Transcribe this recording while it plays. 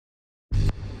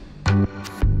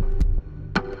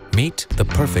Meet the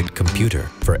perfect computer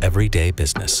for everyday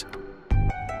business.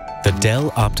 The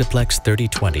Dell Optiplex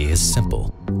 3020 is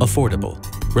simple, affordable,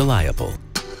 reliable,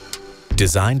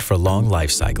 designed for long life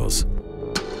cycles.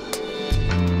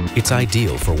 It's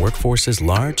ideal for workforces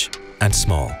large and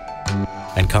small,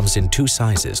 and comes in 2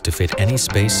 sizes to fit any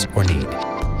space or need.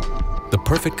 The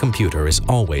perfect computer is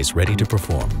always ready to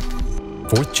perform.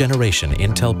 4th generation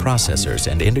Intel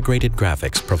processors and integrated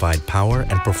graphics provide power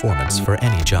and performance for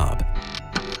any job.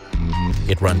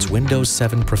 It runs Windows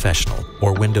 7 Professional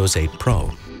or Windows 8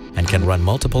 Pro and can run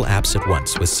multiple apps at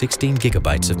once with 16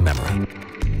 gigabytes of memory.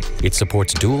 It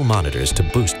supports dual monitors to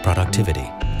boost productivity.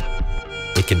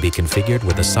 It can be configured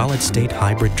with a solid-state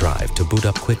hybrid drive to boot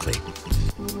up quickly.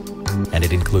 And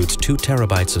it includes 2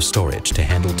 terabytes of storage to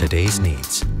handle today's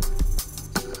needs.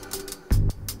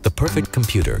 The perfect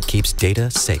computer keeps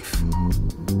data safe.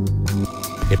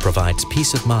 It provides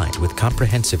peace of mind with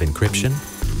comprehensive encryption,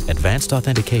 advanced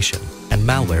authentication, and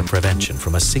malware prevention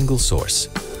from a single source.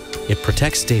 It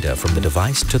protects data from the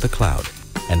device to the cloud,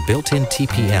 and built-in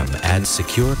TPM adds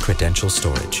secure credential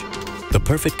storage. The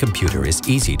perfect computer is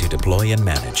easy to deploy and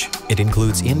manage. It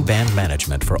includes in-band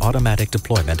management for automatic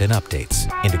deployment and updates,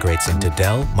 integrates into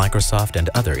Dell, Microsoft, and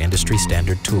other industry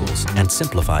standard tools, and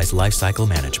simplifies lifecycle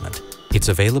management. It's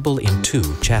available in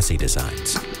 2 chassis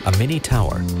designs, a mini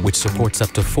tower, which supports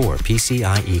up to 4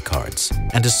 PCIe cards,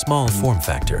 and a small form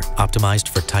factor optimized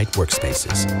for tight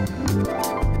workspaces.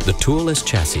 The toolless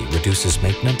chassis reduces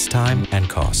maintenance time and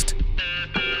cost.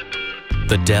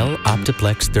 The Dell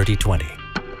Optiplex 3020.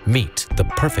 Meet the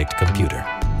perfect computer.